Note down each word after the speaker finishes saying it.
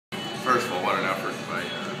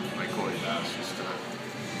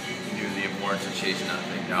North and chasing that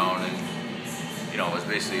thing down, and you know, it was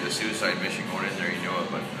basically a suicide mission going in there. You knew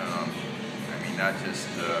it, but I mean, that's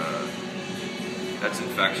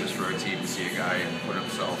infectious for our team to see a guy put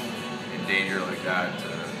himself in danger like that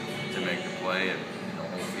to make the play, and you know,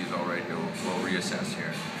 hopefully he's all right. We'll reassess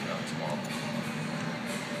here tomorrow.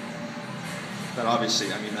 But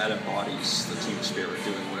obviously, I mean, that embodies the team spirit,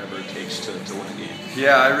 doing whatever it takes to win a game.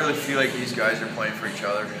 Yeah, I really feel like these guys are playing for each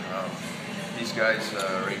other. These guys,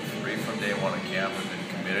 right from day one at camp, have been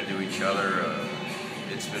committed to each other.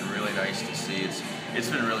 It's been really nice to see. It's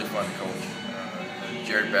been really fun to coach.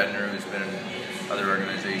 Jared Bednar, who's been in other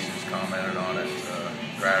organizations, commented on it.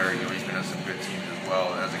 Brad, you know, he's been on some good teams as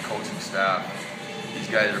well. As a coaching staff, these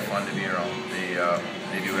guys are fun to be around.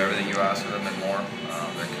 They do everything you ask of them and more.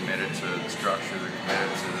 They're committed to the structure. They're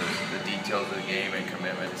committed to the details of the game and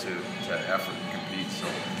commitment to effort and compete. So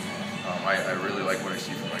I really like what I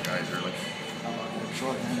see from my guys early.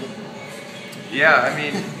 Yeah, I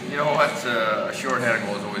mean, you know what? A short-handed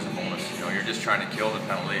goal is always a bonus. You know, you're just trying to kill the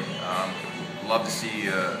penalty. Love to see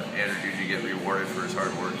Andrew Ducey get rewarded for his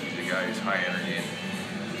hard work. He's a guy who's high energy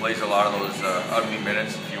and plays a lot of those ugly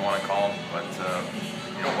minutes, if you want to call them. But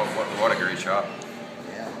you know, what a great shot.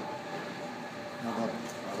 Yeah. How about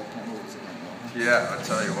other penalties again? Yeah, I'll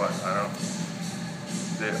tell you what.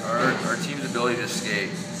 Our team's ability to skate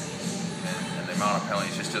and the amount of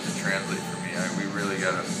penalties just doesn't translate for me. We really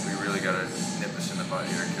gotta nip this in the bud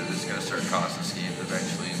here, because it's gonna start costing us games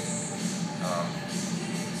eventually.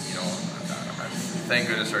 You know, thank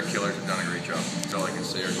goodness our killers have done a great job. That's all I can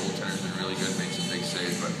say. Our goaltender's been really good, made some big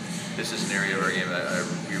saves, but this is an area of our game that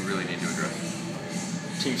we really need to address.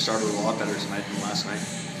 Team started a lot better tonight than last night.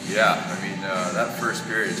 Yeah, I mean, that first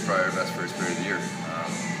period is probably our best first period of the year.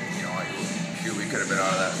 You know, we could have been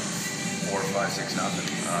out of that 4, 5, 6 nothing.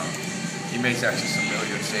 He makes actually some really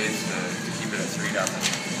good saves to keep it at 3 nothing.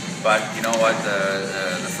 But you know what?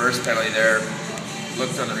 The first penalty there,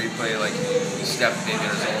 looked on the replay like he stepped maybe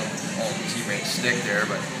on his own teammate's stick there,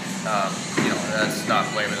 but you know, that's not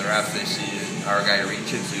blaming the refs. They see our guy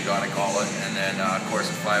reaching, so you got to call it. And then of course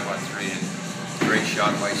a 5-on-3, and great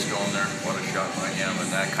shot by Stone there. What a shot by him, and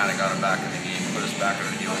that kind of got him back in the game, put us back on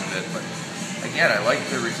our heels a bit. But again, I like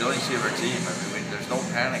the resiliency of our team. I mean, there's no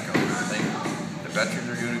panic out there. I think the veterans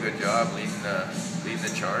are doing a good job leading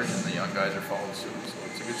the charge, and the young guys are following suit. So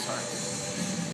it's a good sign.